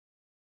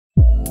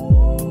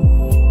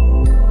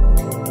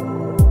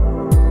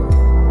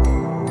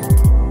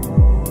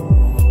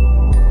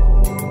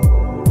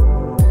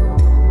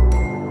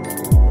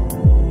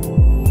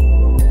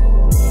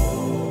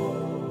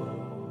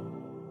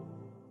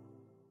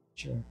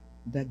scripture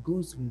that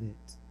goes with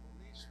it,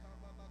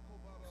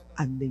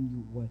 and then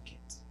you work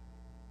it.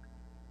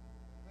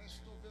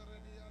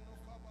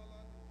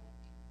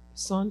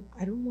 Son,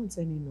 I don't want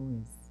any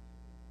noise.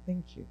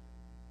 Thank you.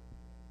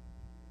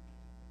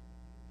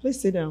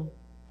 Please sit down.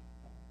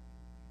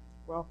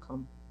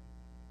 Welcome.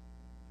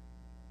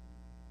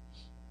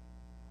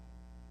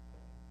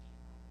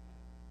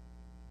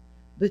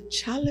 The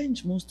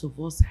challenge most of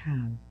us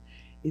have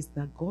is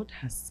that God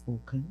has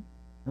spoken,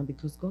 and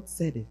because God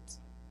said it,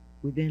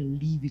 we then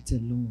leave it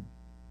alone.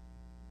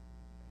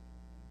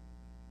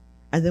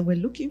 And then we're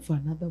looking for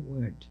another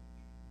word.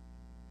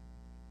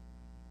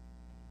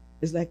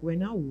 It's like we're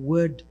now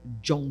word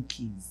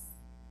junkies.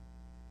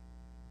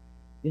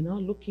 You're now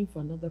looking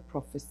for another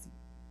prophecy.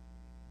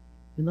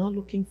 You're now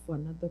looking for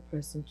another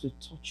person to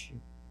touch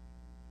you.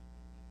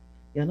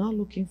 You're now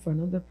looking for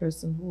another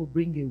person who will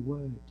bring a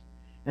word.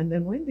 And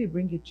then when they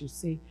bring it, you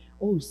say,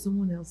 oh,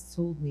 someone else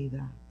told me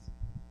that.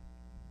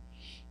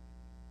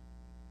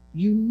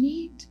 You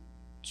need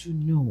to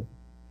know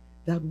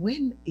that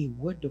when a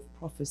word of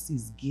prophecy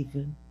is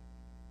given,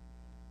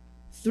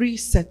 3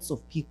 sets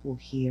of people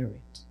hear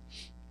it.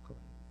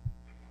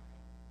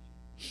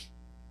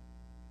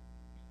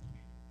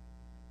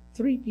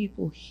 3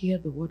 people hear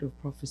the word of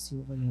prophecy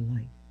over your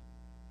life.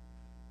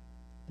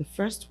 The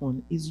first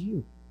one is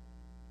you.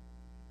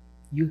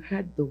 You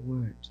heard the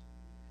word.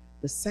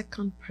 The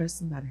second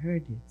person that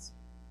heard it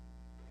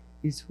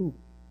is who?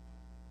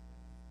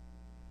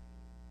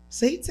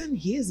 Satan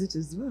hears it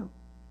as well.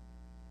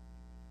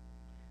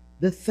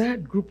 The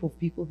third group of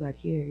people that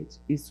hear it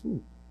is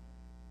who?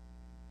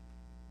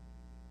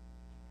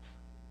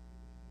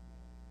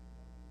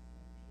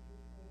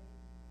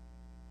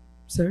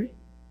 Sorry?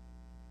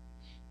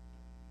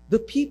 The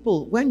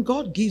people, when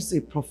God gives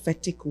a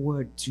prophetic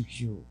word to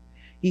you,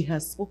 He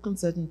has spoken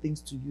certain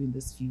things to you in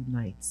these few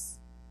nights.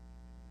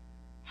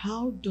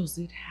 How does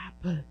it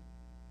happen?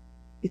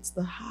 It's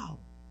the how.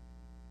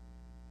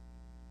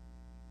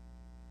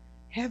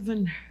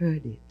 Heaven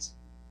heard it.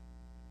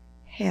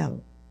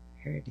 Hell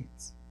heard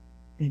it.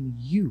 And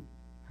you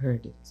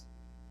heard it.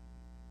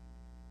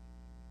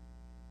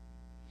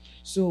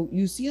 So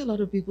you see a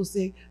lot of people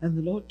say, and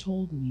the Lord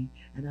told me,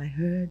 and I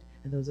heard,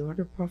 and there was a word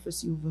of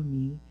prophecy over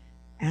me,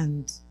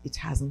 and it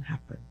hasn't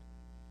happened.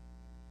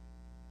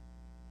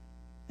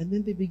 And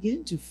then they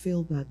begin to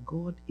feel that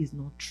God is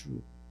not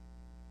true,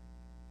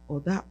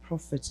 or that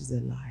prophet is a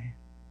liar.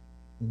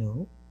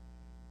 No.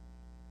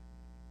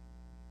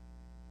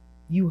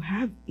 You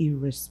have a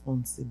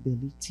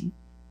responsibility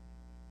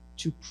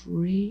to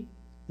pray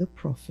the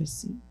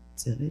prophecy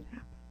till it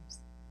happens.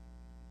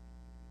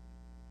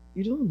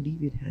 You don't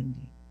leave it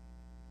hanging.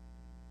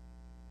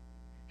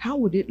 How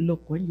would it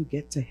look when you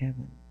get to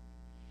heaven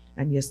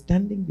and you're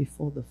standing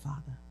before the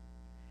Father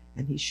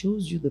and He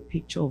shows you the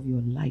picture of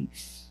your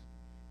life,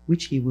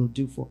 which He will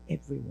do for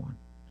everyone?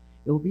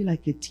 It will be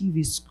like a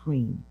TV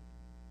screen.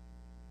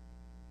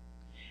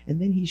 And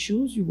then He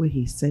shows you where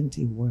He sent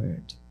a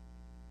word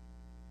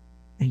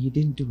and you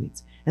didn't do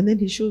it. And then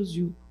He shows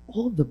you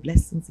all the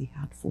blessings He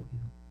had for you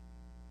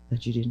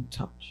that you didn't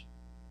touch.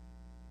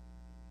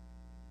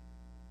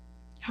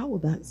 How will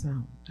that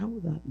sound? How will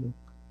that look?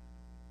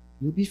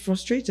 You'll be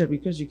frustrated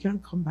because you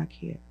can't come back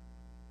here.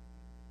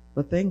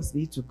 But thanks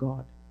be to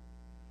God,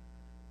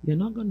 you're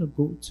not going to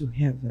go to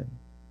heaven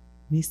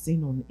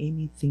missing on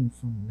anything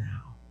from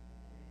now.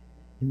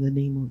 In the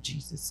name of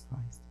Jesus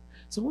Christ.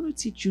 So I want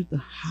to teach you the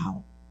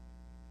how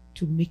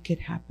to make it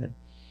happen.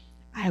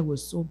 I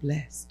was so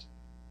blessed.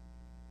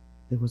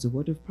 There was a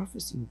word of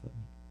prophecy over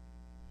me.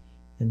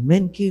 And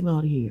men came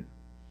out here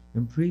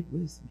and prayed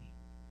with me.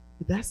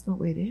 But that's not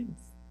where it ends.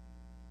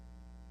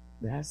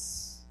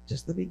 That's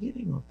just the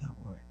beginning of that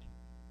word.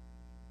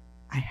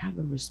 I have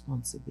a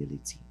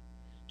responsibility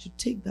to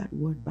take that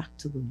word back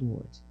to the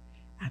Lord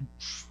and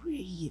pray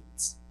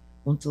it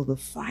until the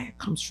fire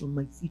comes from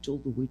my feet all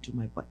the way to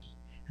my body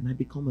and I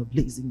become a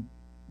blazing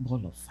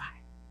ball of fire.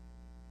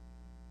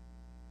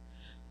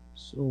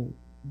 So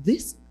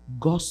this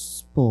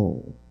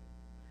gospel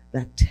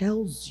that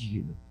tells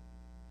you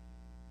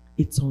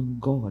it's on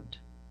God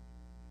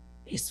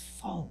is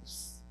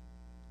false.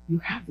 You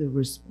have the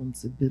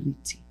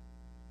responsibility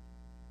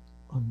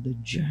on the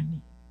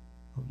journey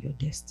of your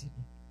destiny.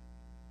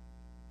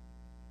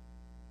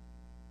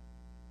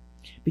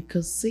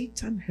 Because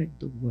Satan heard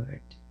the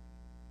word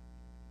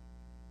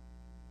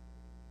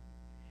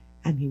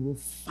and he will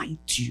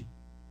fight you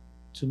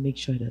to make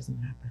sure it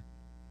doesn't happen.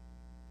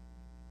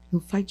 He'll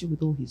fight you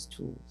with all his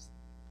tools.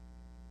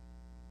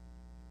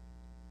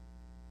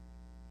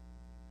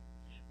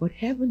 But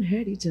heaven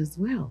heard it as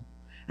well.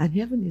 And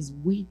heaven is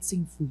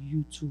waiting for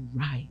you to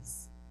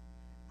rise,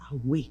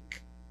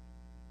 awake,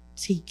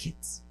 take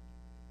it,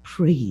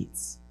 pray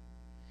it.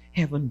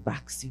 Heaven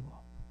backs you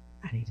up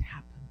and it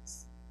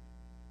happens.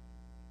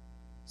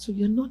 So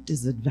you're not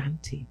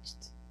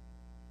disadvantaged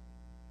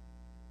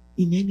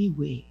in any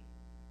way.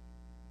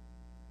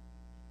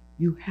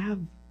 You have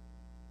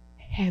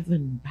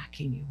heaven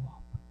backing you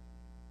up.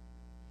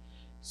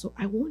 So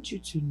I want you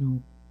to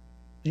know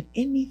that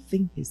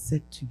anything he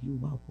said to you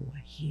while we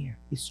were here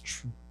is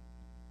true.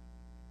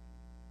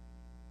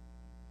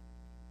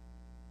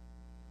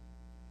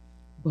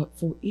 But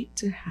for it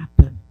to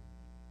happen,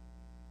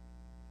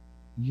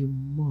 you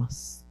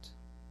must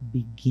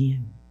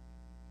begin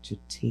to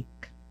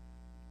take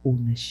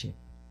ownership.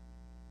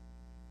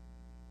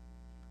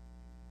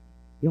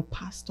 Your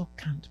pastor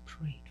can't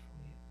pray it for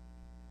you.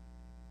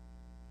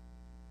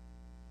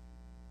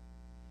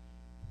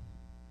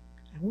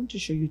 I want to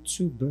show you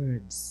two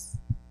birds.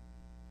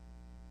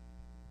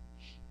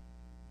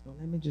 So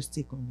let me just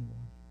take only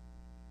one.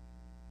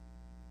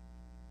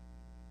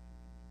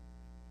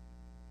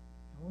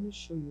 I want to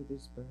show you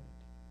this bird.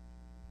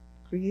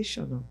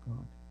 Creation of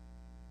God.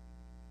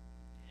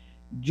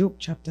 Job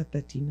chapter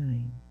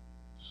 39.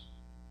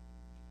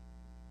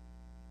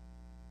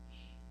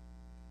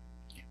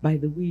 By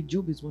the way,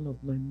 Job is one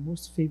of my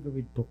most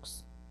favorite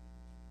books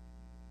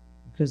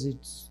because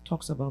it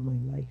talks about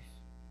my life.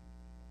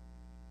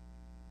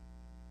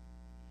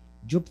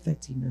 Job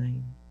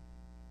 39.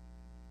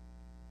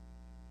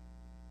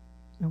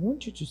 I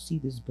want you to see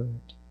this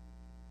bird.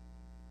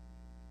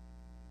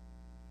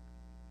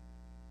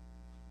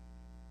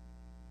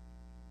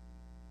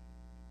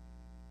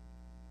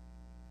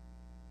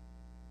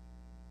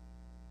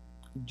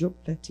 Job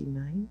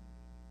 39.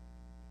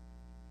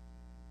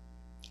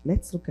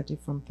 Let's look at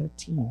it from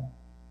 13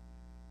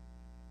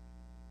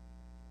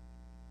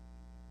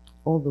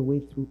 all the way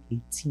through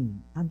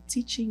 18. I'm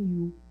teaching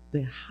you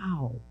the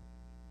how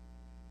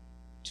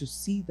to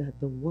see that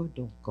the word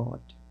of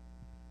God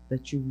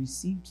that you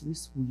received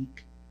this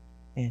week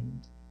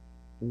and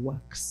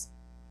works.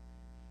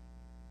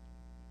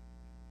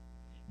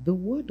 The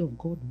word of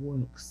God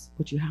works,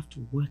 but you have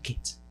to work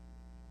it.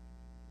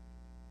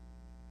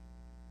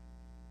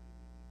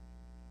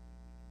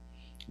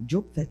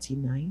 Job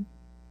 39.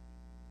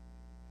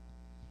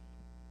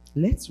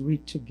 Let's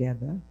read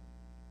together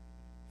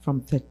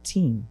from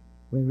 13.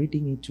 We're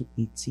reading it to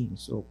 18,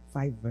 so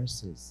 5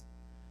 verses.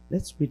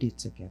 Let's read it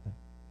together.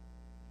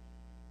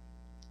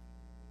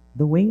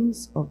 The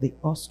wings of the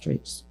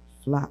ostrich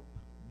flap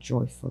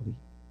joyfully,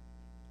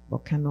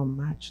 but cannot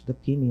match the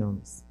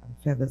pinions and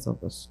feathers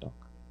of the stork.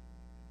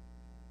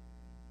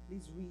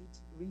 Please read.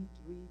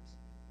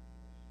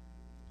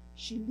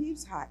 She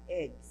leaves her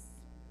eggs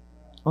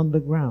on the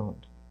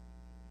ground.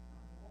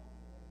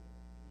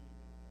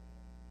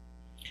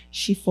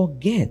 She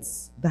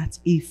forgets that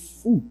a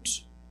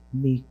foot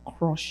may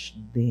crush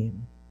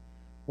them,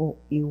 or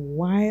a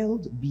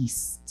wild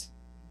beast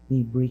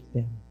may break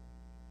them.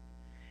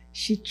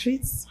 She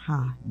treats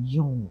her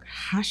young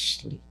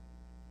harshly,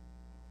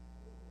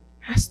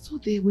 as though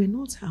they were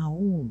not her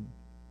own.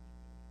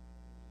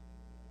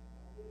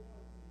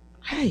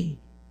 Hey,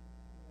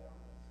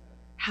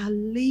 her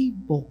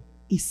labor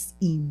is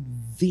in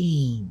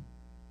vain,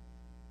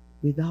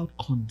 without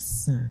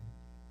concern.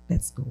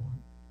 Let's go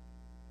on.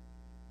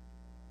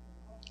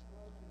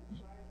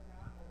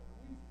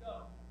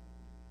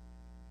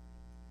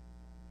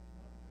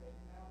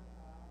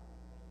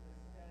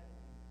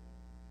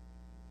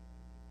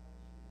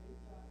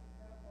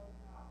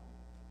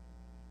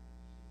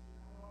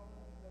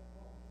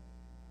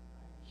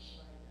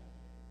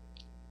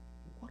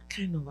 What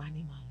kind of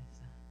animal is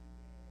that?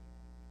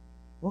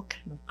 What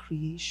kind of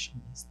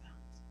creation is that?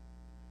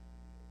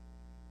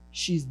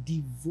 She's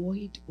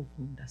devoid of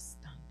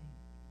understanding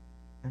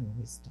and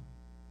wisdom.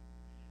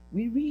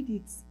 We read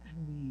it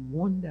and we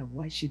wonder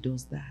why she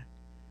does that.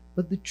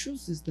 But the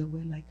truth is that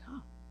we're like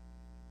her.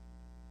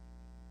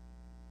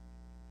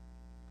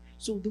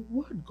 So the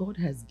word God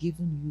has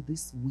given you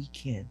this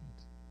weekend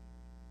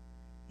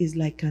is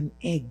like an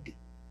egg.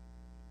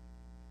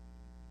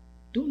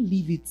 Don't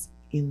leave it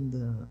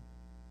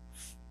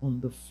on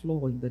the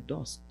floor in the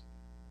dust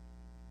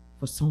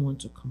for someone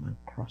to come and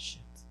crush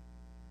it.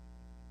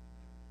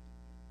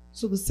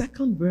 So the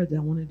second bird I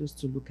wanted us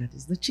to look at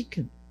is the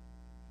chicken.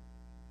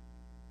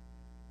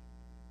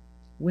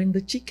 When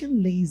the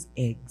chicken lays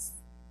eggs,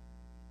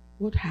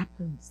 what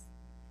happens?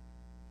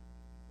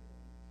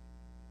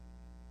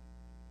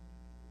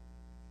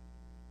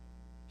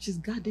 She's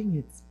guarding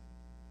it.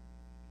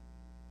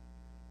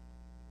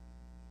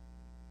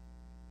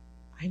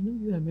 I know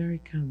you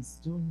Americans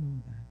don't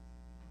know that.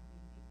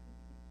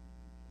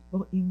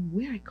 But in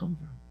where I come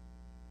from,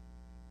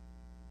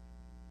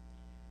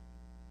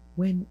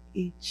 when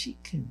a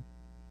chicken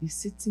is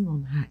sitting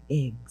on her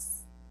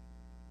eggs,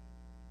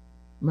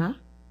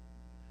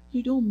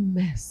 you don't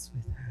mess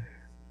with her.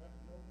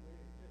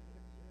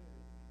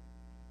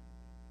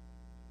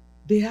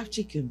 They have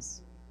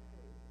chickens.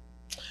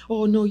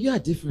 Oh no, you are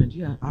different.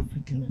 You are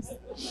Africans.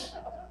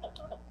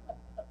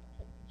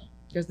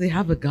 Because they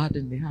have a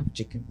garden, they have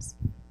chickens.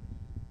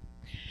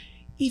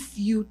 If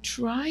you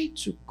try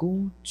to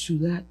go to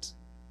that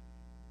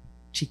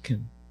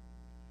chicken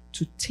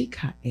to take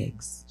her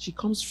eggs, she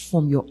comes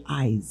from your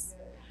eyes.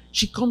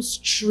 She comes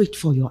straight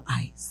for your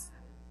eyes.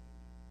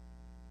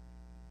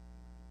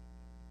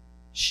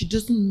 She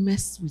doesn't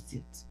mess with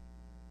it.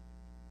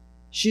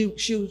 She'll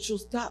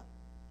start.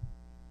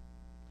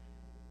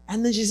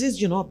 And then she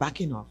says, you're not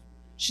backing off.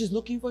 She's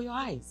looking for your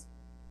eyes.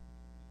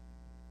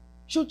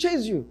 She'll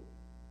chase you.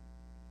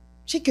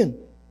 Chicken.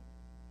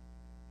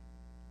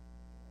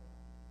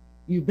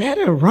 You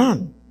better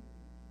run.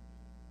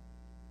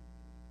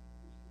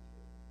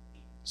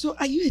 So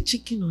are you a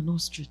chicken or an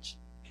ostrich?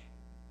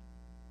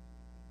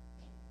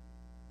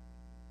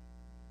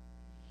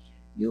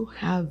 You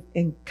have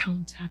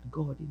encountered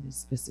God in a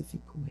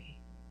specific way.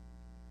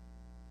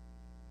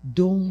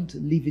 Don't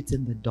leave it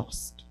in the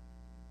dust.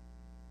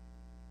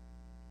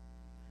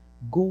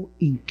 Go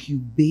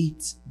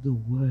incubate the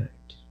word.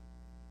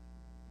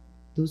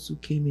 Those who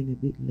came in a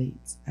bit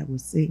late, I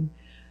was saying,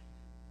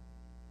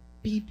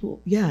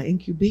 people,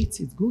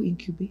 incubate it. Go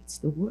incubate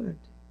the word.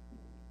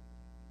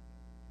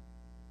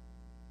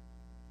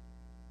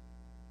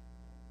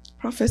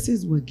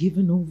 Prophecies were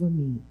given over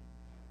me.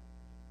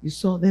 You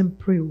saw them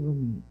pray over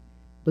me.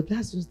 But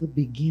that's just the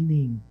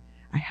beginning.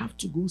 I have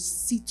to go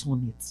sit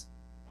on it.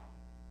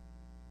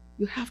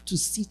 You have to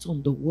sit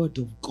on the word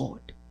of God.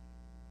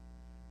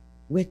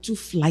 We're too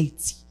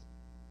flighty.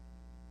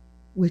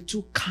 We're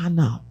too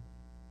carnal.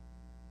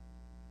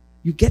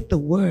 You get the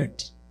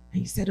word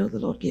and you said, oh, the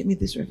Lord gave me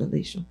this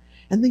revelation.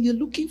 And then you're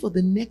looking for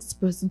the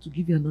next person to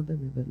give you another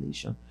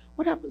revelation.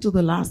 What happened to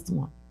the last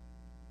one?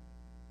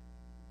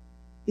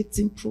 It's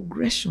in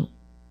progression.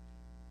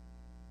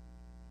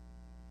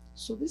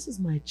 So this is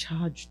my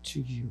charge to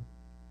you.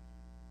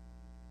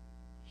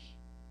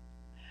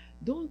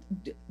 Don't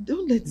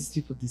let these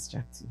people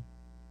distract you.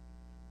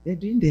 They're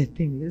doing their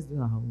thing. Let's do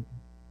our own.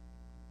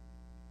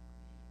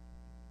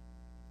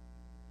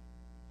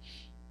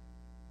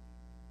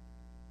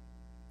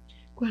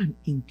 Go and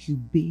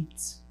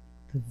incubate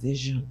the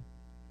vision.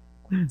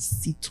 Go and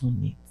sit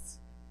on it.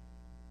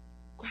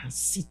 Go and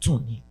sit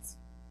on it.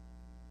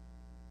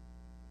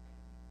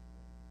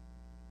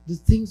 The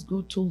things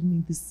God told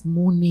me this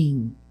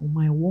morning on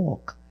my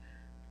walk.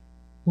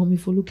 Mommy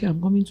Foluke, I'm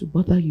coming to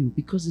bother you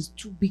because it's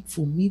too big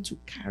for me to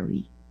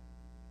carry.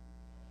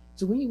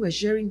 So when you were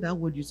sharing that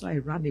word, you saw I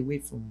ran away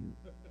from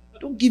you.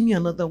 Don't give me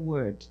another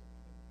word.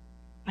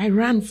 I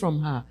ran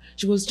from her.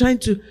 She was trying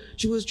to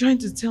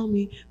tell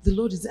me the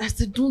Lord is. I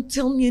said, don't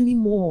tell me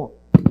anymore.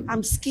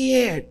 I'm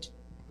scared.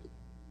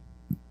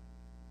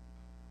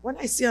 When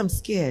I say I'm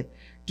scared,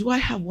 do I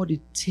have what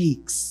it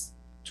takes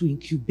to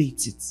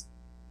incubate it?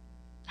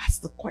 That's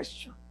the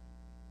question.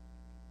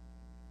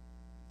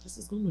 This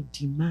is going to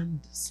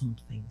demand some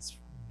things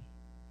from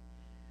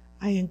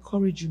me. I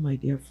encourage you, my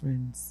dear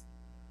friends,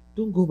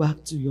 don't go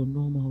back to your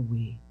normal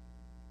way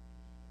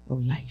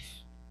of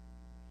life.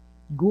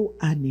 Go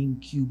and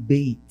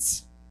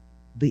incubate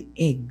the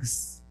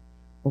eggs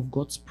of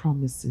God's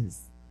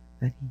promises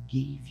that He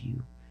gave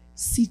you.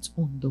 Sit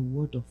on the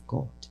Word of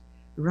God.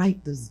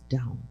 Write this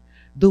down.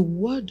 The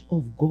Word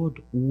of God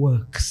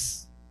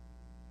works,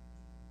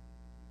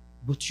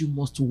 but you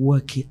must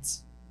work it.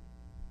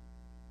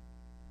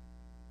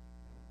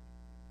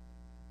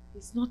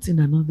 It's not in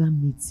another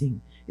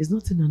meeting. It's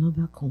not in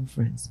another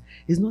conference.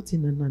 It's not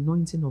in an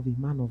anointing of a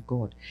man of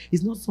God.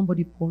 It's not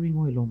somebody pouring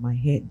oil on my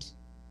head.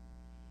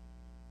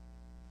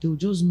 They'll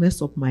just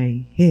mess up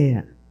my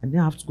hair and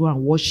then I have to go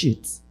and wash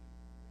it.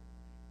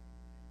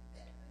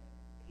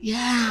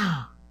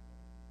 Yeah.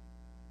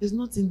 It's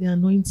not in the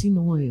anointing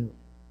oil.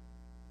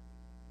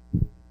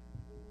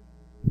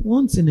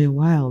 Once in a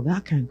while,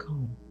 that can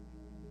come.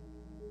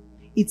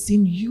 It's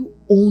in you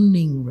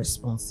owning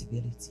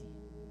responsibility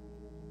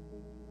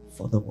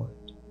for the word.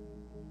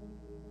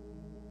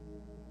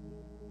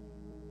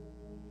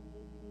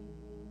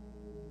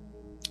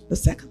 The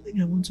second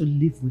thing I want to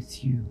leave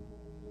with you.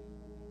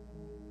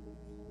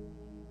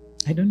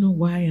 I don't know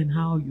why and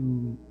how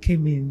you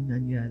came in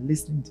and you are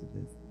listening to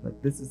this,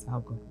 but this is how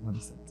God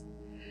wants it.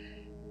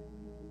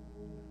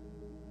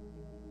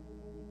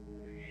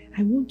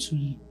 I want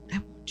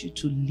you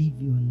to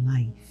live your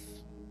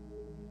life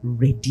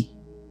ready.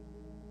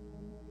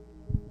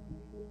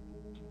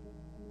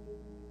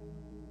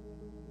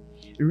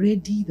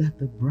 Ready that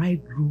the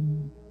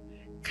bridegroom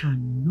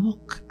can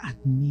knock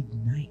at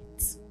midnight.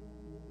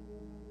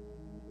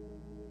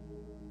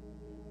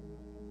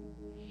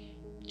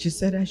 She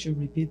said I should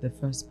repeat the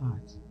first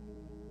part.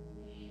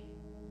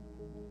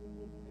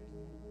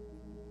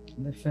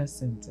 The first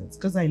sentence.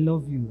 Because I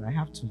love you, I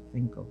have to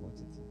think of what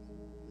it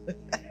is.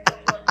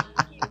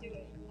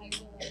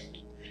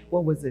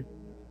 What was it?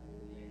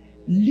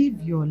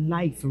 Live your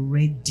life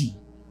ready.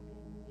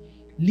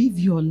 Live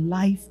your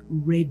life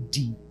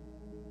ready.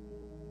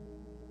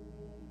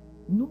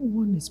 No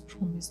one is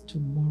promised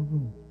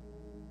tomorrow.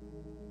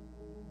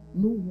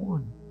 No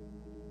one.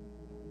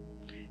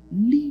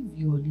 Live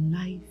your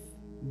life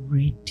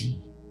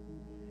ready.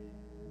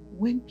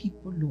 When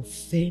people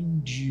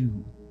offend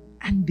you,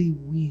 and they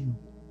will,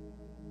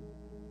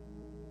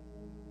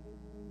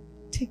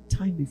 take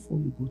time before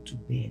you go to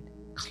bed.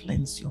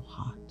 Cleanse your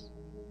heart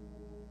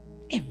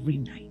every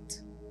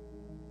night.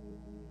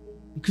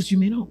 Because you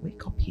may not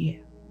wake up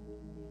here.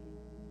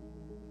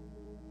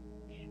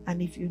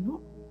 And if you're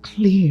not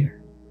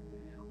clear,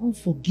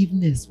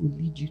 unforgiveness will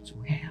lead you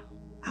to hell.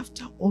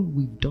 After all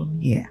we've done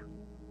here,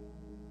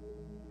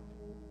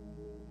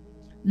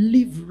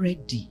 Live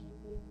ready.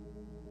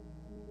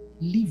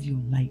 Live your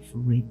life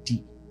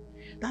ready.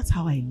 That's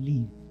how I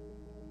live.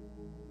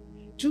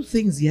 2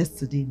 things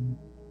yesterday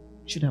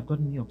should have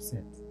gotten me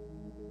upset.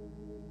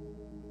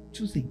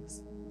 2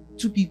 things.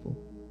 2 people.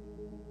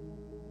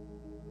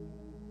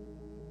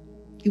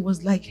 It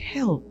was like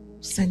hell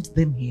sent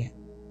them here.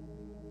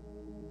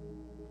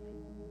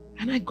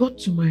 And I got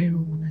to my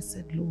room and I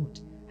said, Lord,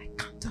 I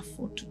can't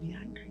afford to be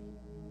angry.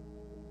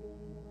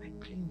 I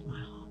cleaned my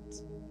heart.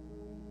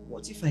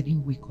 What if I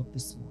didn't wake up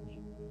this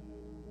morning?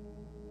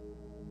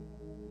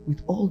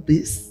 With all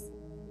this,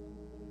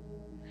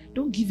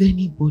 don't give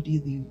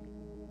anybody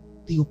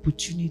the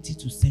opportunity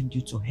to send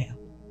you to hell.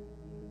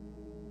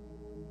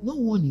 No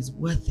one is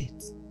worth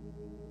it.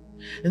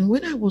 And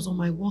when I was on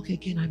my walk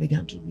again, I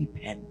began to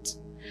repent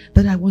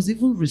that I was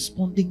even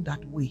responding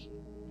that way.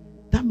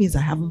 That means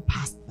I haven't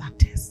passed that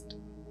test.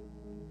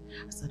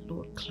 I said,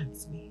 Lord,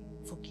 cleanse me,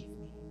 forgive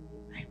me,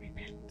 I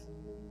repent.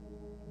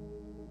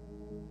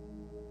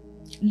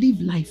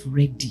 Live life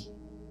ready.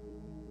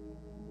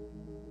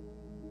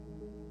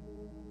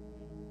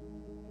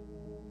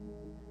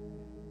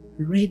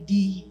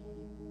 Ready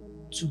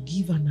to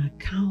give an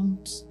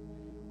account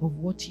of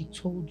what He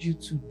told you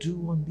to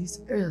do on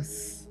this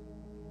earth.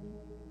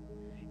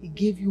 He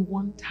gave you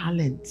 1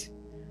 talent.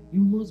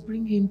 You must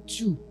bring Him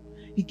 2.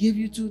 He gave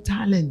you 2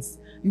 talents.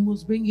 You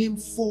must bring Him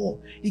 4.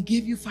 He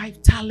gave you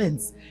 5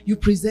 talents. You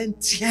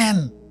present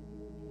 10.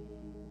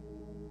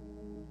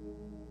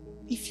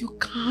 If you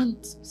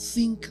can't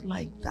think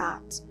like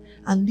that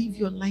and live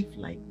your life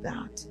like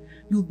that,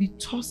 you'll be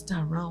tossed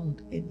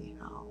around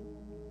anyhow.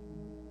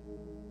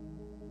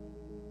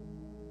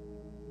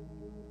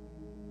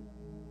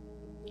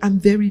 I'm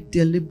very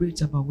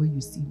deliberate about where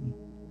you see me.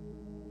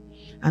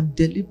 I'm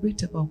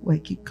deliberate about who I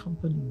keep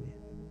company with.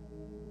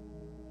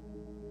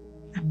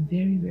 I'm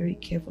very, very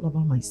careful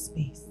about my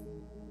space.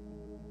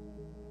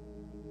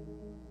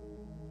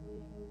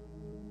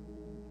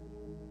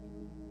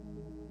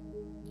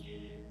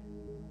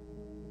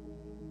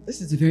 This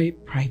is a very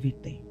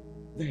private thing,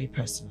 very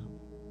personal.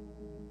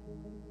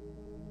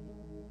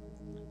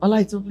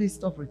 Alright, so please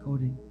stop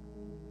recording.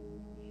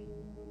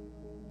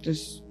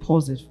 Just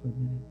pause it for a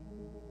minute.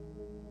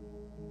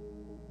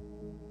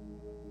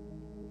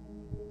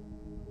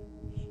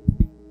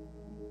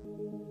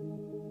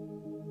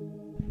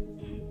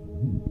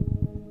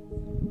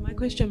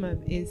 Question,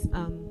 ma'am, is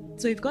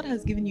so if God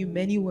has given you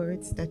many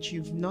words that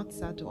you've not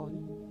sat on,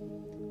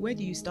 where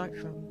do you start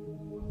from?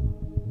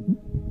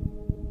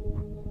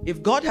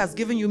 If God has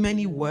given you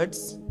many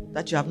words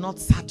that you have not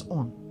sat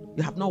on,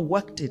 you have not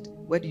worked it,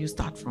 where do you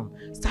start from?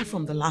 Start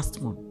from the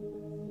last one.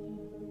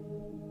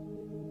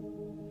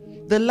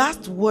 The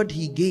last word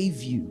He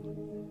gave you.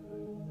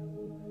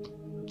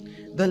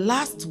 The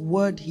last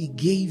word He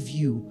gave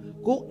you,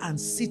 go and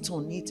sit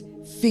on it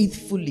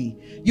faithfully.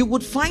 You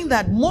would find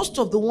that most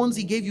of the ones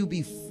He gave you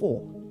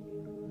before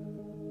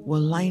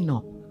will line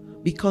up,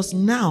 because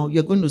now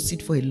you're going to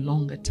sit for a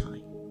longer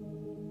time.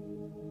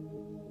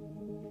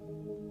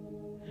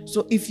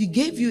 So if He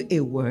gave you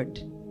a word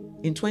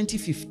in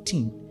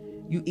 2015,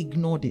 you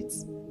ignored it,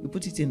 you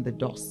put it in the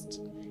dust.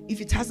 If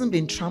it hasn't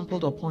been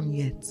trampled upon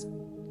yet,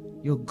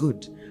 you're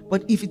good.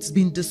 But if it's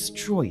been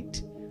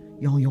destroyed,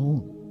 you're on your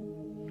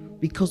own.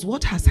 Because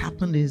what has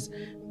happened is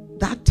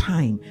that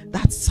time,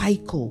 that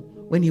cycle,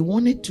 when He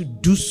wanted to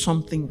do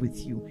something with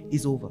you,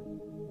 is over.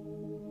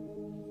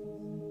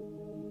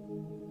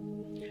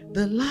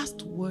 The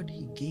last word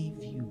He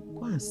gave you,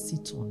 go and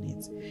sit on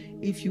it.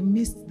 If you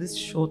missed this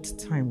short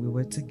time we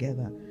were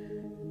together,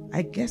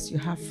 I guess you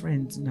have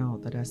friends now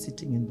that are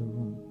sitting in the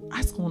room.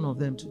 Ask one of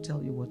them to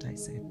tell you what I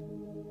said.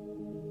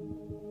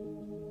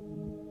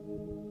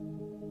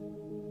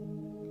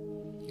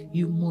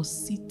 You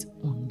must sit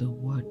on the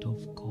Word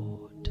of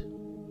God.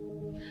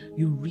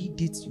 You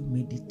read it, you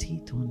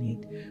meditate on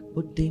it,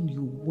 but then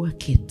you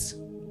work it.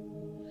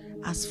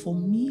 As for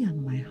me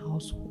and my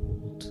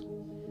household,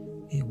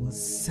 we will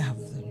serve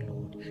the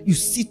Lord. You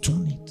sit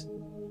on it.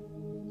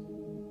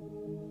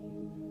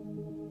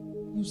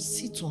 You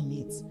sit on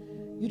it.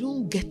 You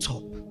don't get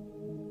up.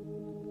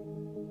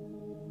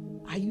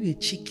 Are you a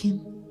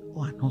chicken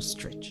or an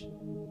ostrich?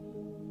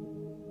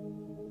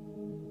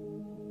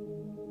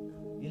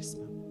 Yes,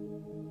 ma'am.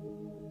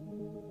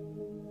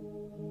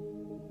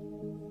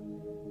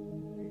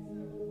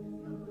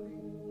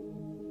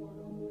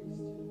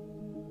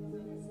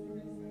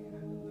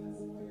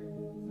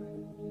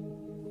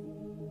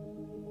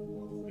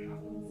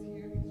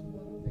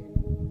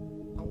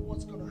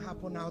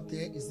 Out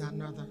there is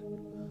another.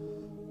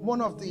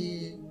 One of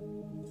the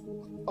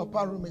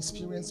upper room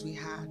experience we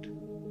had,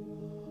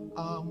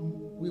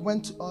 we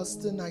went to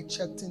Austin. I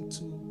checked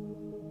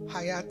into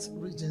Hyatt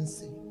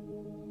Regency.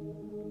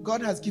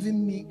 God has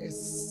given me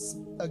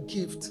a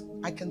gift.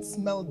 I can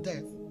smell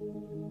death.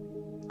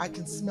 I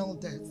can smell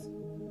death.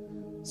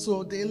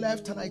 So they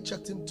left and I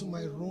checked into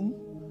my room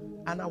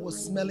and I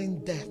was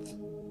smelling death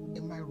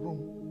in my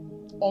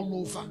room,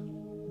 all over,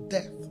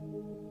 death.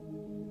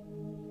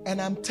 And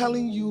I'm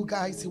telling you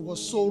guys, it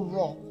was so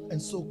raw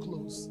and so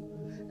close.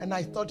 and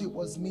I thought it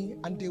was me,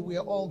 and they were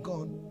all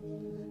gone.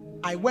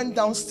 I went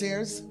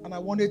downstairs and I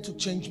wanted to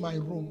change my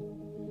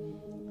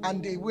room.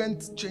 And they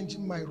went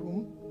changing my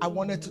room. I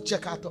wanted to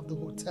check out of the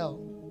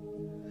hotel.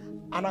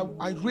 And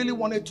I really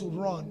wanted to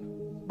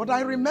run. But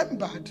I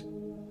remembered,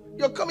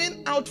 you're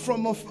coming out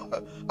from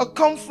a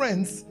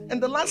conference,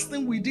 and the last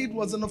thing we did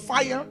was in a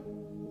fire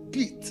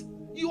pit.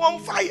 You on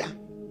fire.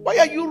 Why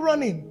are you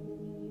running?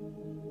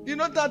 You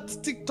know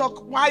that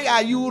TikTok, why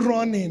are you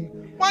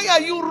running? Why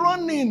are you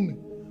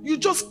running? You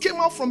just came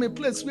out from a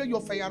place where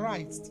you're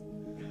fireized.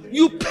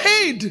 You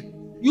paid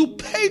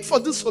for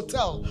this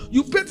hotel.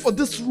 You paid for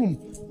this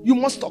room. You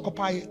must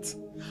occupy it.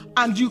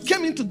 And you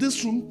came into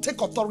this room,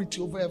 take authority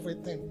over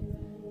everything.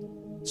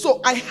 So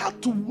I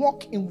had to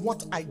walk in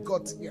what I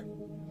got here.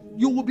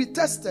 You will be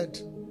tested.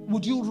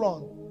 Would you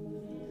run?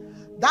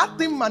 That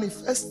thing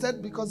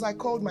manifested because I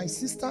called my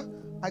sister,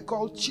 I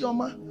called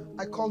Chioma,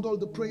 I called all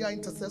the prayer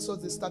intercessors.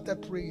 They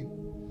started praying.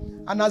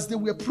 And as they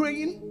were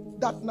praying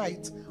that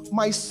night,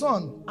 my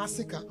son,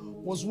 Asika,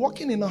 was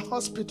working in a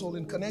hospital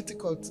in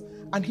Connecticut,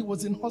 and he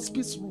was in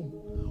hospice room.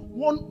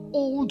 One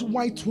old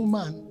white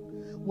woman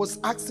was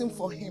asking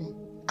for him,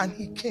 and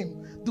he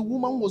came. The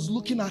woman was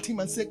looking at him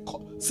and said,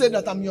 "Say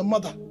that I'm your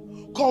mother.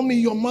 Call me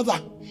your mother.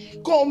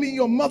 Call me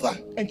your mother."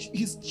 And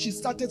she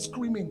started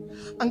screaming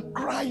and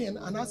crying,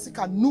 and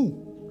Asika knew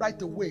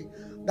right away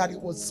that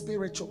it was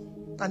spiritual.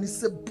 And he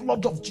said,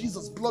 "Blood of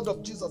Jesus, blood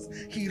of Jesus."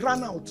 He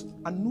ran out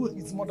and knew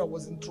his mother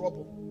was in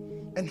trouble.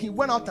 And he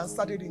went out and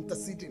started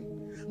interceding,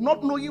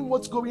 not knowing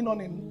what's going on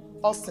in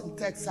Austin,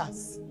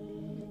 Texas.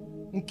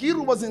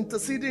 Nkiru was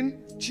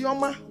interceding,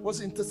 Chioma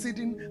was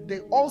interceding,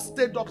 they all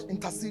stayed up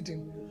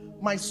interceding.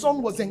 My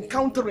son was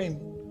encountering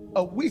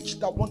a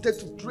witch that wanted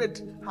to trade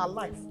her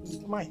life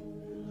with mine.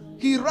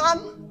 He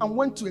ran and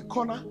went to a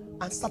corner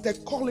and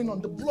started calling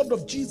on the blood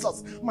of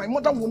Jesus. My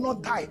mother will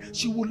not die,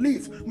 she will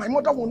live. My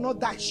mother will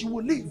not die, she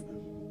will live.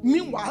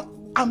 Meanwhile,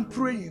 I'm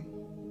praying.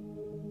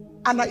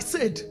 And I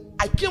said,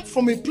 I came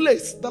from a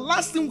place, the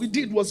last thing we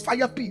did was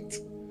fire pit.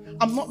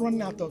 I'm not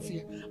running out of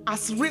here.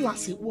 As real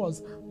as it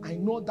was, I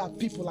know that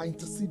people are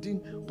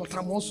interceding, but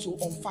I'm also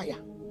on fire.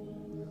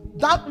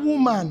 That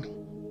woman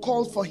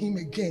called for him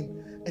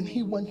again, and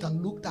he went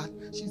and looked at.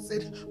 She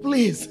said,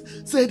 "Please,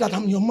 say that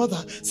I'm your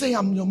mother. Say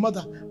I'm your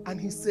mother." And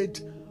he said,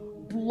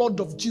 "Blood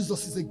of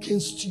Jesus is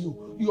against you.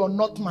 You are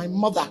not my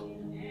mother."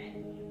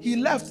 He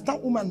left.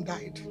 That woman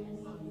died.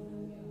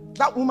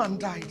 That woman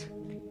died.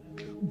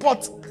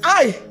 But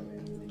I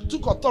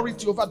took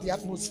authority over the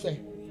atmosphere,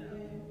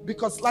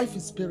 because life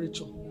is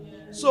spiritual.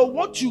 So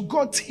what you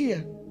got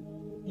here,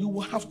 you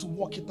will have to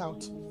work it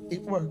out.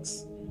 It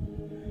works.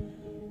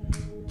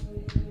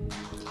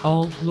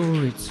 All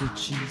glory to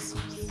Jesus.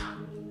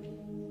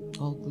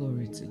 All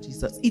glory to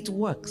Jesus. It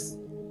works.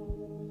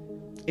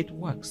 It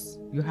works.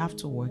 You have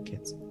to work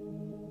it.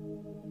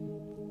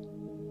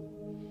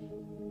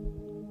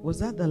 Was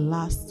that the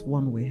last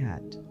one we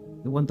had?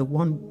 The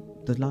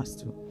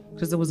last one?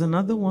 Because there was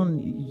another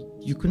one,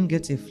 you couldn't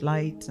get a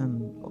flight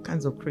and all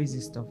kinds of crazy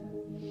stuff.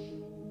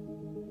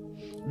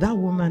 That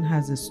woman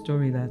has a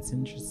story that's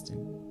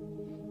interesting.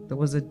 There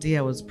was a day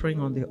I was praying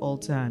on the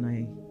altar and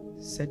I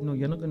said, "No,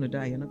 you're not going to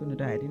die. You're not going to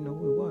die." I didn't know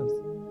who it was.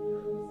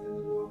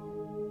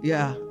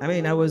 Yeah, I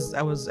mean,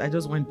 I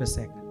just went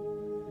berserk.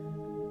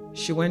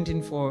 She went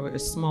in for a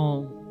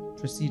small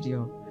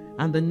procedure,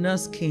 and the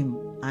nurse came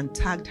and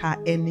tagged her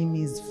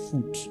enemy's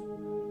foot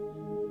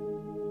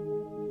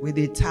with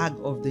a tag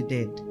of the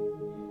dead.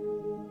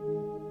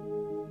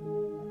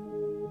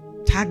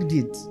 Tagged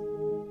it.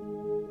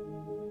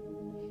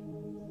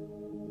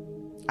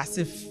 As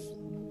if.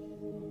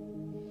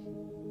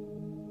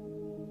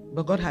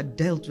 But God had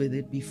dealt with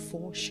it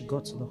before she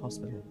got to the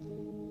hospital.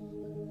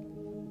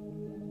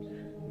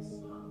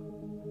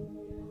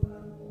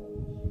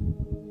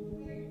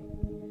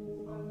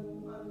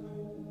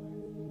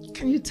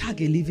 Can you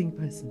tag a living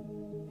person?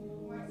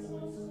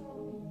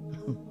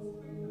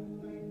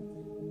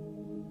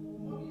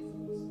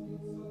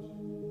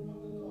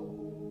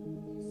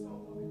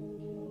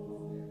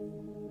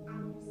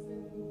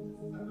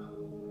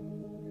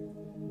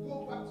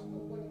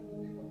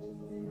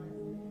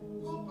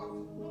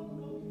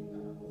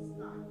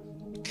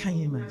 Can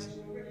you imagine?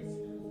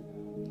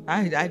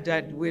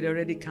 We'd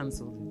already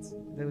cancelled it.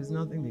 There was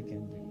nothing they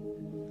can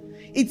do.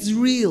 It's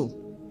real.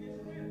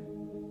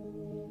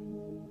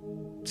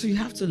 So you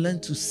have to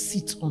learn to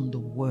sit on the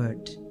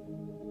word.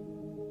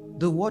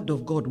 The word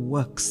of God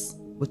works,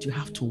 but you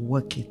have to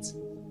work it.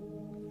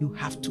 You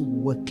have to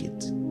work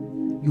it.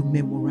 You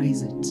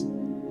memorize it.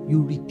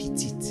 You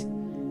repeat it.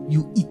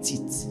 You eat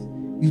it.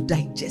 You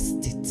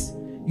digest it.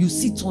 You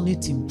sit on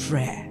it in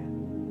prayer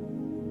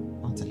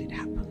until it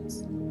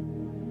happens.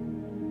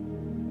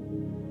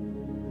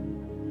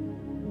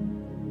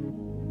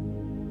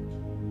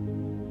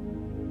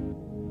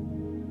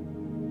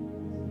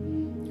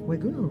 We're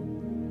going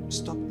to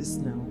stop this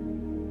now.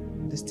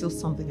 There's still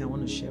something I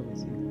want to share with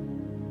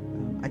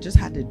you. I just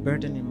had a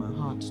burden in my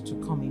heart to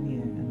come in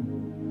here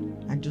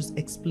and just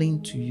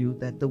explain to you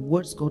that the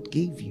words God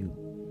gave you,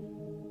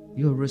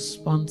 you're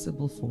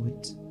responsible for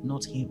it,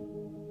 not Him.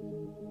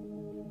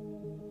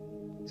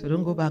 So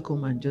don't go back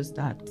home and just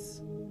start.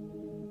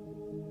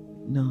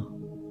 No.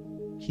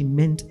 He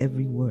meant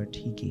every word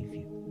he gave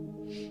you.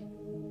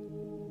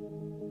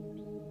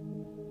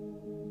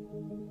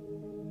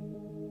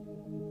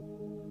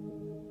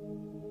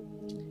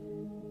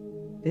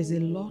 There's a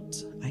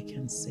lot I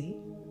can say.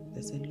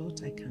 There's a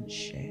lot I can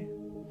share.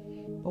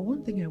 But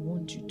one thing I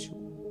want you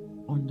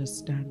to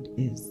understand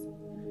is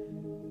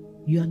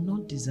you are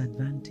not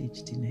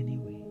disadvantaged in any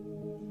way.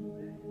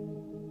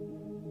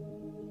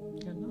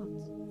 You're not.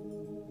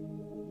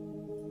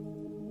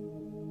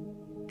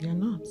 You're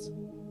not.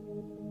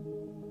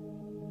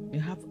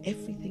 You have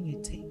everything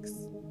it takes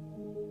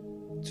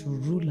to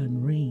rule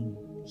and reign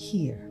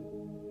here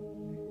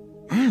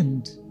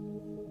and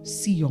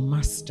see your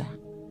master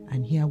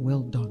and hear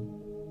well done.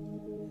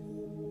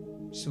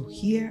 So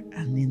here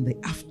and in the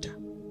after,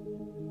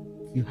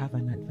 you have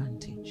an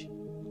advantage.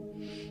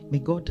 May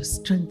God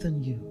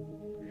strengthen you.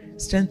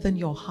 Strengthen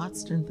your heart,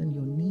 strengthen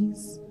your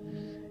knees,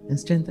 and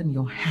strengthen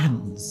your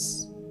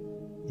hands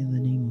in the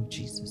name of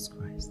Jesus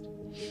Christ.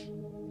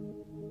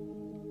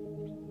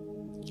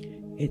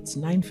 It's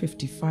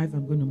 9:55.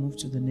 I'm going to move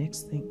to the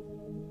next thing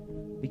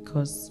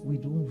because we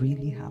don't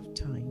really have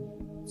time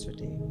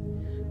today.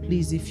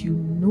 Please, if you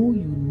know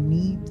you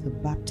need the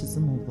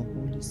baptism of the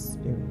Holy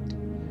Spirit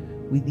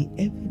with the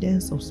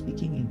evidence of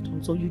speaking in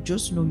tongues, or you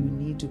just know you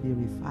need to be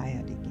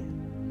refired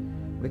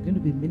again, we're going to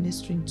be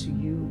ministering to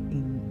you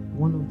in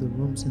one of the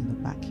rooms in the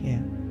back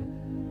here.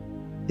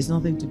 It's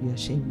nothing to be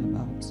ashamed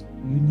about.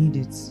 You need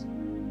it.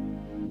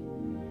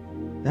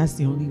 That's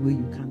the only way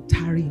you can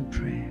tarry in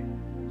prayer.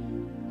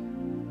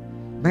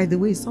 By the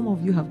way, some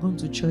of you have gone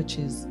to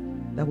churches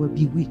that were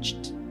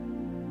bewitched,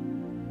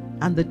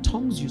 and the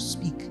tongues you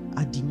speak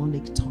are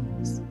demonic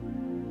tongues.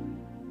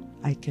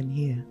 I can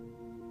hear.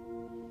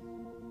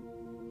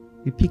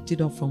 You picked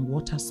it up from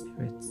water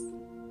spirits.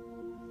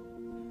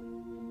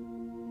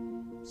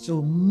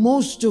 So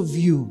most of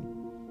you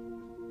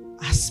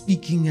are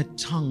speaking a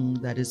tongue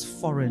that is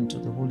foreign to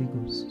the Holy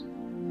Ghost.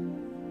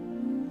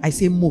 I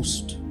say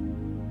most,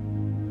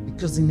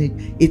 because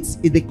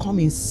they come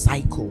in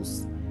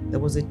cycles. There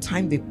was a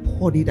time they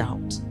poured it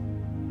out,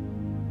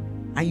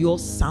 and you all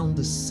sound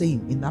the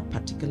same in that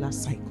particular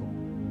cycle.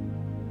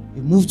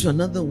 You move to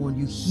another one,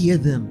 you hear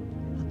them.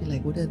 I'll be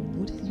like, what are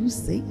you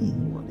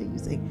saying? What are you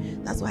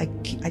saying? That's why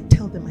I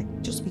tell them,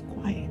 just be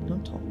quiet,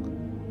 don't talk.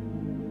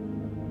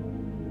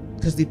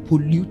 Because they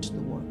pollute the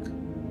work.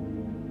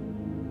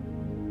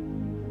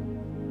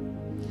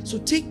 So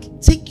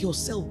take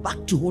yourself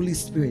back to Holy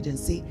Spirit and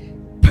say,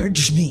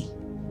 purge me.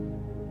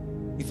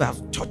 If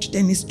I've touched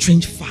any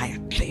strange fire,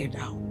 clear it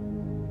out.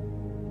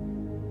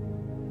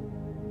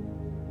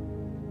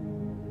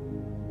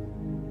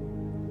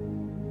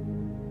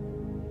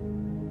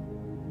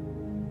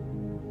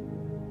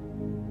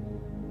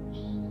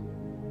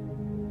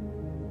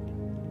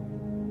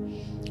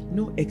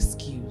 No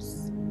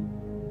excuse.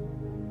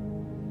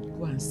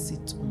 Go and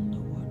sit on the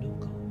word of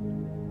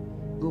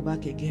God. Go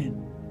back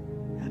again.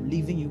 I'm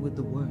leaving you with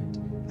the word.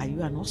 Are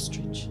you an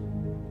ostrich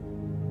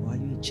or are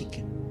you a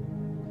chicken?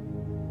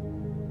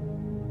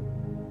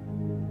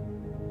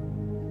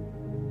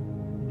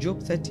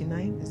 Job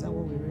 39, is that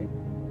what we read?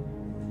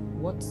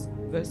 What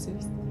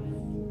verses?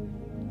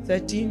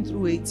 13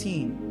 through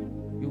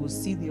 18. You will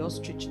see the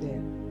ostrich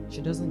there.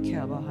 She doesn't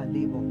care about her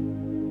labor.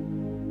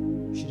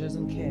 She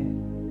doesn't care.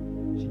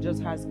 She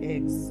just has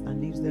eggs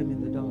and leaves them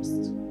in the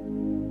dust.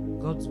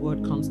 God's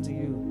word comes to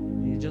you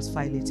and you just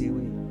file it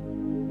away.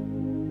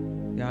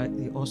 You are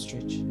the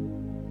ostrich.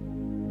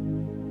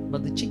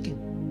 But the chicken,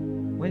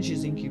 when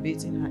she's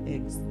incubating her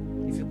eggs,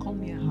 if you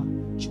come near her,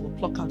 she will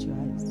pluck out your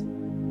eyes.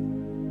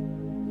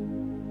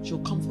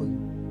 She'll come for you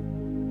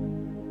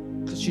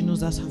because she knows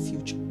that's her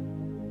future.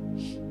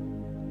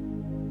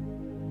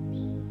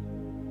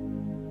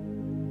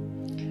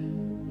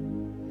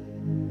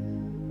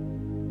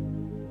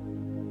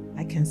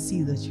 I can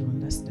see that you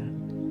understand.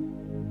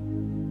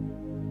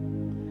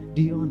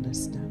 Do you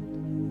understand?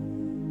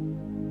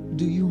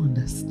 Do you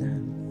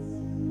understand?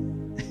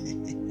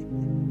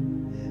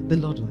 The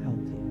Lord will help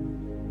you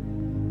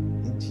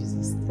in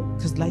Jesus' name,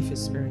 because life is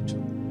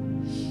spiritual.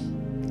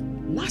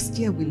 Last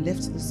year we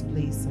left this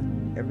place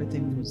and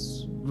everything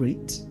was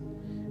great,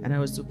 and I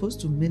was supposed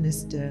to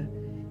minister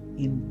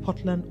in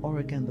Portland,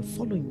 Oregon the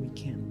following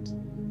weekend,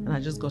 and I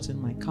just got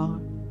in my car.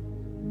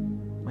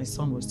 My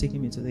son was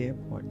taking me to the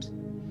airport.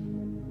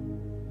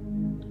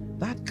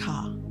 That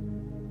car,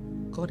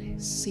 God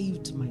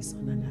saved my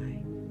son and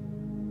I.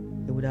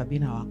 It would have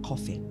been our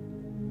coffin.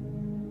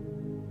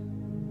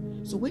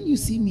 So when you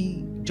see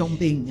me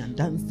jumping and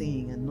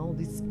dancing and all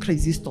this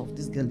crazy stuff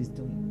this girl is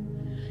doing,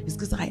 it's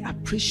because I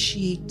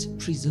appreciate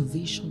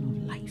preservation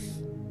of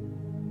life.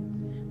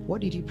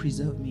 What did he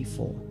preserve me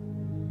for?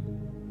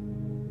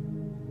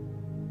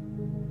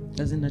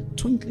 Because in a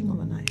twinkling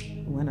of an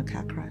eye, when a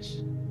car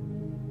crashed,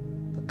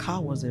 the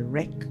car was a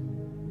wreck,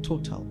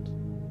 totaled.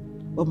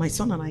 But my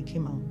son and I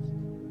came out.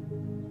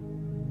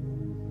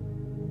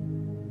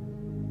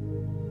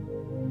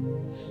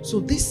 So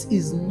this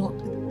is not,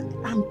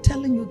 I'm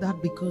telling you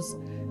that because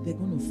they're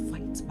going to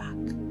fight back.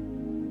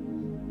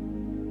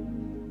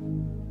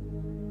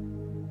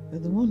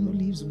 But the one who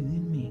lives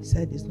within me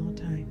said it's not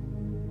time.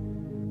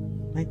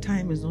 My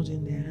time is not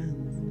in their hands.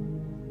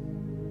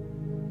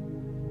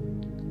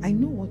 I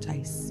know what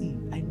I see.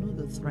 I know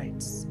the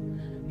threats.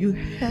 You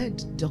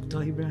heard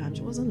Dr. Abraham.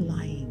 She wasn't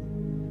lying.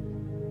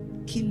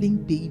 Killing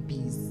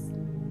babies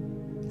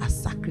as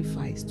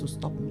sacrifice to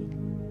stop me.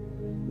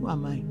 Who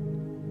am I?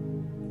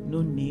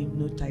 No name,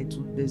 no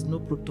title. There's no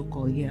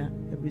protocol here.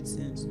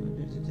 Everything.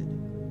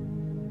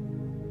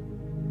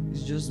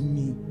 It's just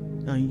me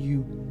and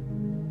you.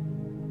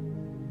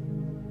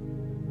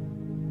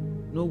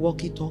 No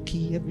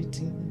walkie-talkie.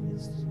 Everything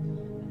is.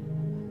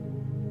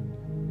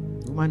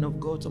 Woman of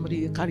God,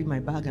 somebody carry my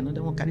bag,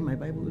 another one carry my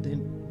Bible.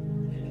 Then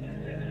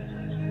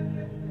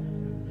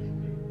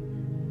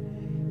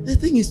the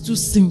thing is too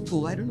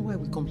simple. I don't know why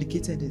we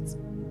complicated it.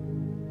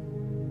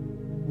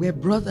 We're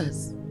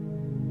brothers.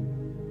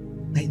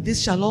 Like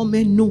this shall all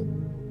men know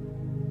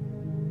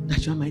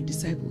that you are my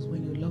disciples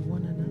when you love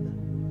one another.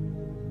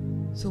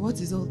 So what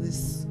is all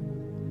this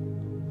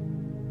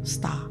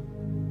star?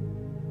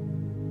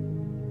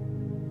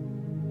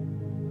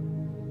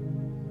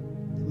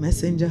 The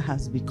messenger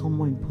has become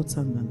more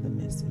important than the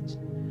message.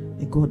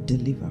 May God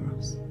deliver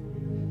us.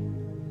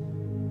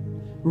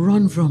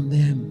 Run from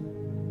them.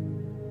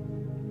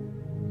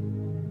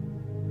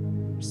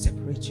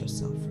 Separate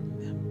yourself from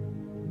them.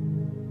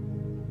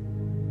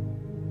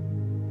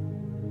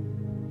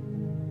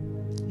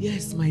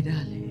 Yes, my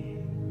darling.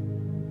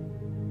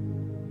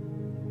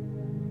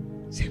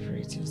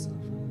 Separate yourself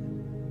from them.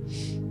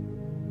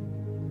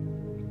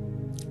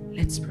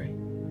 Let's pray.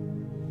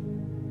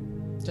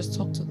 Just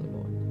talk to the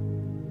Lord.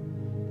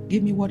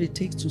 Give me what it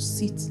takes to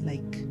sit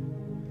like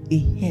a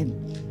hen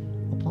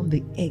upon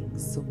the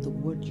eggs of the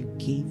word you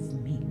gave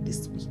me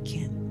this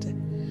weekend.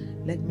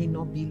 Let me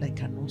not be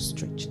like an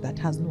ostrich that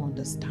has no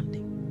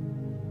understanding.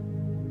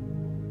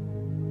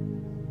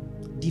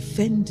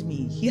 Defend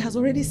me. He has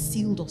already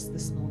sealed us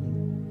this morning.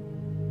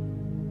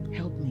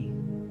 Help me.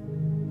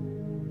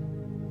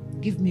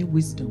 Give me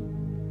wisdom.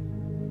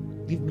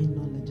 Give me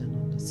knowledge and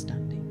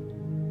understanding.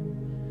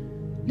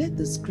 Let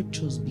the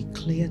scriptures be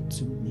clear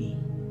to me.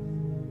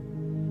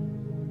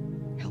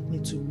 Help me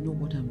to know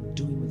what I'm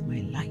doing with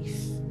my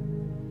life.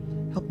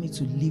 Help me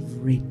to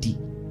live ready.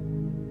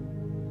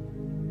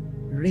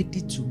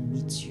 Ready to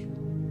meet you.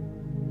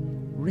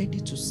 Ready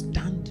to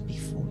stand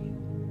before you.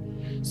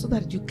 So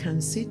that you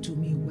can say to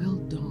me, well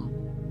done,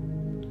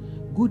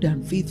 good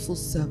and faithful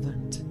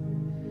servant.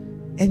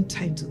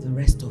 Enter into the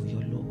rest of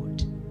your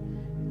Lord.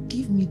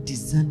 Give me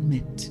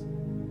discernment.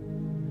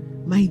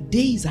 My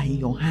days are in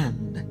your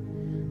hand.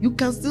 You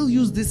can still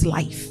use this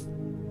life.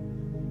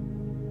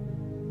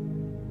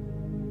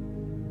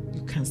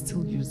 You can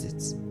still use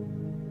it.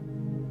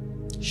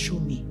 Show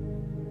me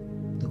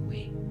the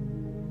way.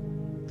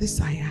 This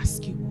I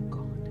ask you, O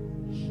God.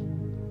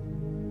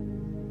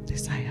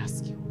 This I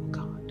ask you, O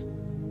God.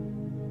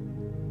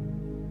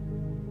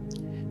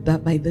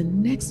 That by the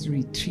next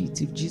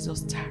retreat, if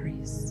Jesus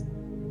tarries,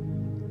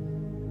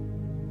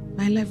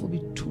 my life will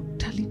be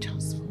totally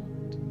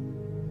transformed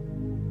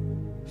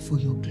for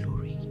your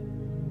glory.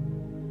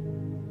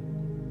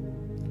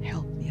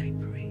 Help me, I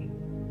pray.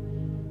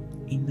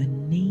 In the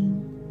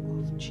name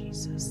of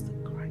Jesus the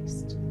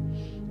Christ.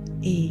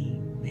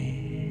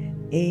 Amen.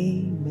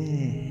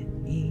 Amen.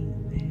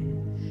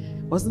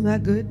 Amen. Wasn't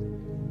that good?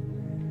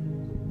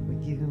 We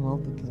give him all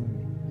the glory.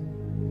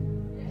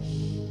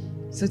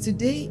 So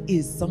today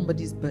is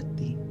somebody's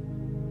birthday.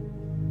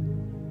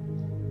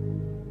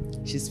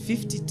 She's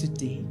 50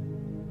 today.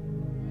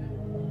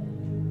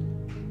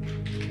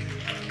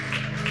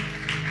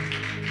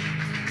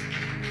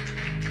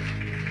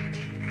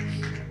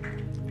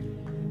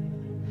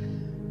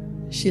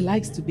 She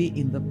likes to be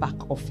in the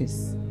back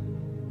office.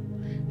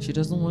 She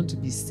doesn't want to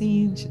be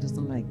seen. She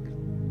doesn't like,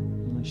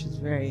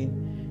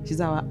 she's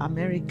our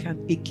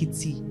American,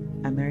 Ekiti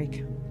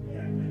American.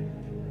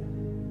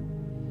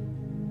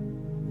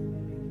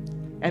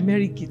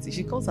 Amerikiti.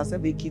 She calls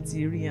herself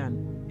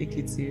Ekitirian.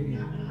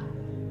 Ekitirian.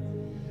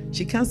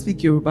 She can't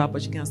speak Yoruba,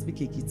 but she can speak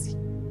Ekiti.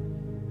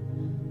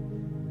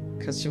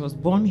 Because she was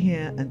born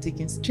here and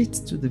taken straight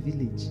to the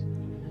village.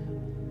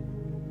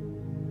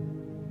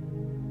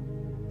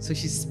 So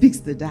she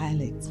speaks the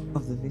dialect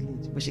of the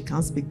village, but she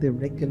can't speak the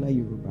regular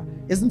Yoruba.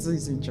 Isn't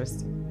this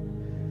interesting?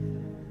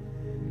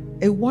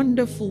 A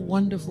wonderful,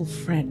 wonderful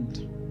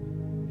friend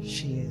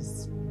she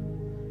is.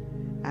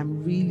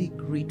 I'm really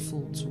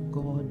grateful to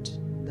God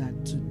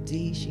that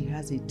today she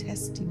has a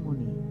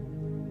testimony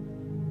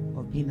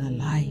of being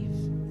alive.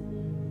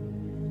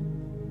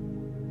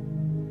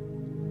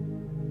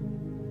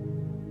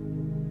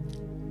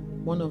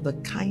 One of the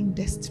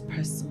kindest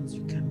persons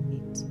you can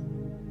meet.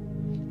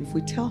 If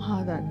we tell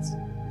her that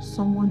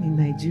someone in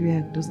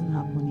Nigeria doesn't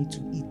have money to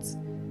eat,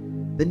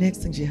 the next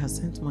thing she has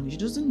sent money, she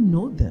doesn't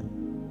know them.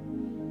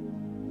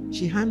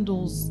 She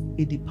handles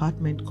a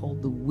department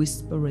called the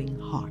Whispering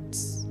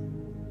Hearts.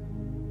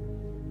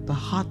 The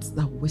hearts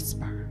that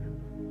whisper,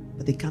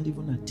 but they can't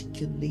even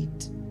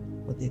articulate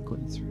what they're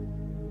going through.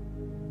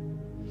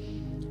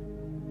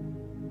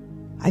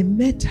 I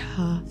met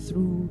her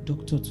through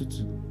Dr.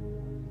 Tutu.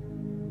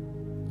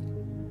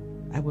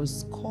 I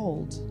was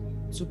called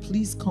to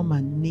please come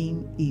and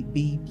name a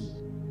baby,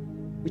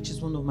 which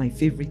is one of my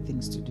favorite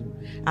things to do.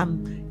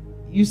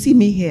 You see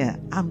me here,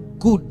 I'm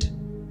good.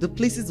 The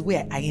places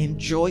where I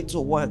enjoy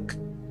to work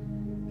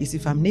is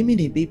if I'm naming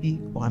a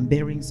baby or I'm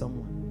burying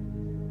someone.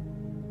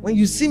 When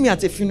you see me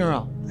at a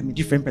funeral, I'm a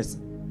different person.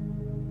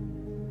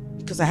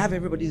 Because I have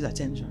everybody's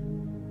attention.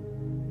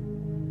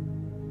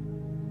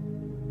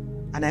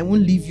 And I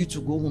won't leave you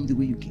to go home the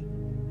way you came.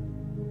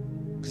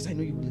 Because I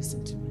know you will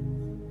listen to me.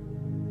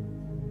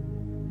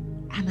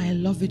 And I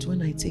love it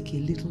when I take a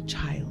little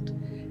child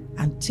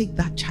and take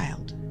that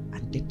child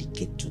and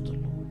dedicate to the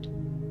Lord.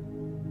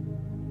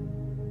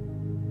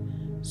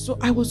 So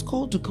I was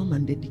called to come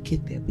and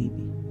dedicate their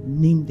baby,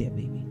 name their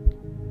baby.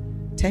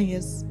 10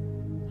 years,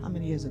 how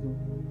many years ago?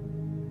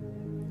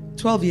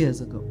 12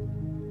 years ago.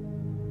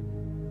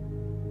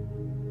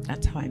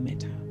 That's how I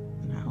met her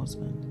and her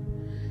husband.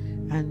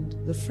 And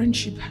the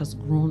friendship has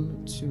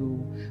grown to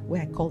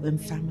where I call them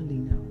family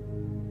now.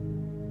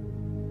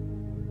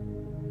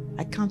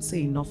 I can't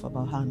say enough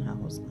about her and her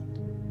husband.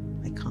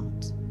 I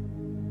can't.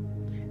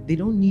 They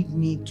don't need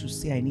me to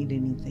say I need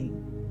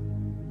anything.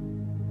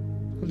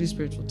 Holy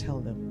Spirit will tell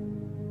them.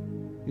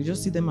 You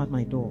just see them at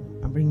my door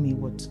and bring me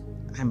what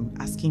I'm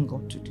asking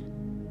God to do.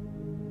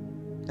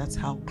 That's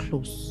how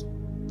close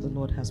the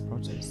Lord has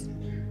brought us.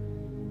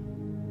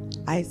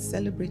 I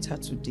celebrate her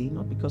today,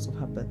 not because of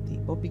her birthday,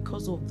 but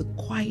because of the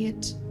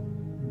quiet,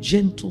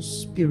 gentle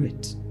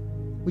spirit,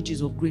 which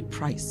is of great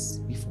price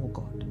before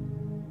God,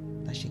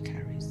 that she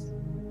carries.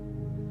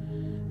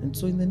 And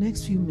so in the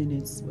next few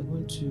minutes, we're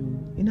going to,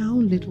 in our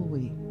own little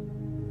way,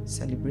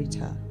 celebrate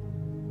her.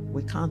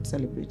 We can't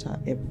celebrate her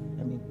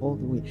all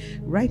the way.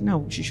 Right now,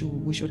 we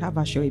should have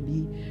a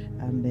shoebi,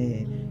 and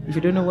if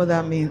you don't know what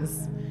that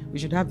means, we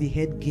should have the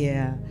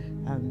headgear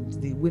and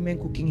the women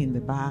cooking in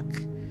the back,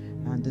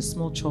 and the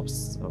small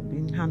chops are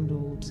being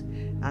handled,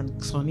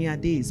 and Sonia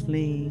Day is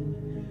playing.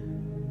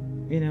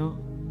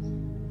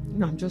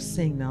 I'm just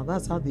saying now,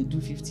 that's how they do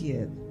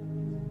 50th.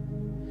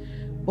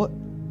 But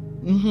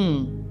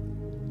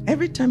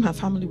every time her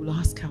family will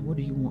ask her, what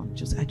do you want?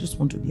 I just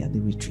want to be at the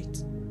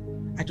retreat.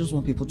 I just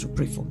want people to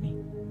pray for me.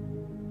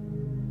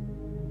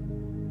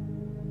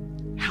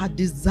 Her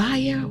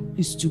desire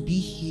is to be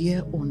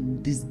here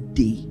on this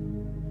day,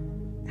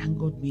 and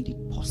God made it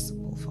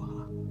possible for her.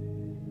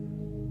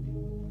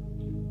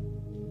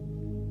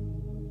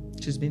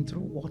 She's been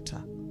through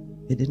water,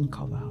 it didn't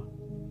cover her.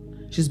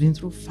 She's been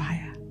through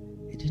fire,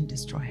 it didn't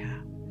destroy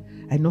her.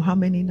 I know how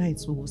many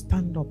nights we will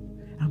stand up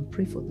and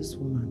pray for this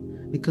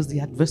woman because the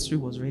adversary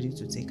was ready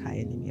to take her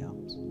enemy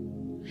out.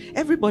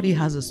 Everybody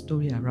has a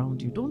story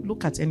around you. Don't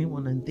look at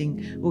anyone and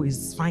think, oh,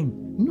 it's fine.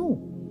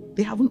 No,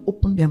 they haven't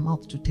opened their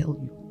mouth to tell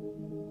you.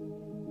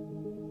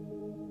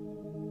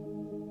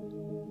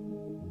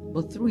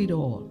 But through it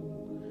all,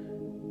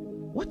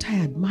 what I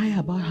admire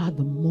about her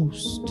the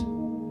most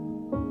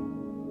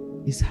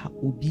is her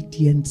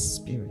obedient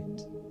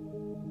spirit.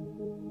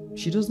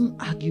 She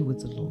doesn't argue with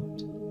the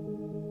Lord.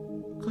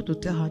 God will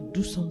tell her,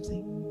 do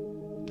something.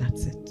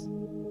 That's it.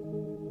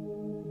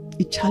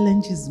 It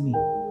challenges me.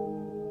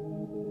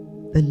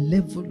 The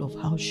level of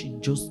how she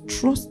just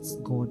trusts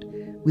God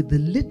with the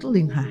little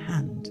in her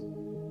hand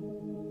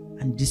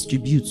and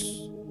distributes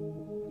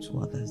to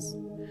others.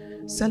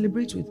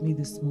 Celebrate with me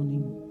this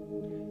morning.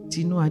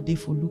 Tino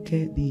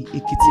Adefoluke, the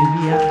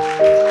Ekiteria.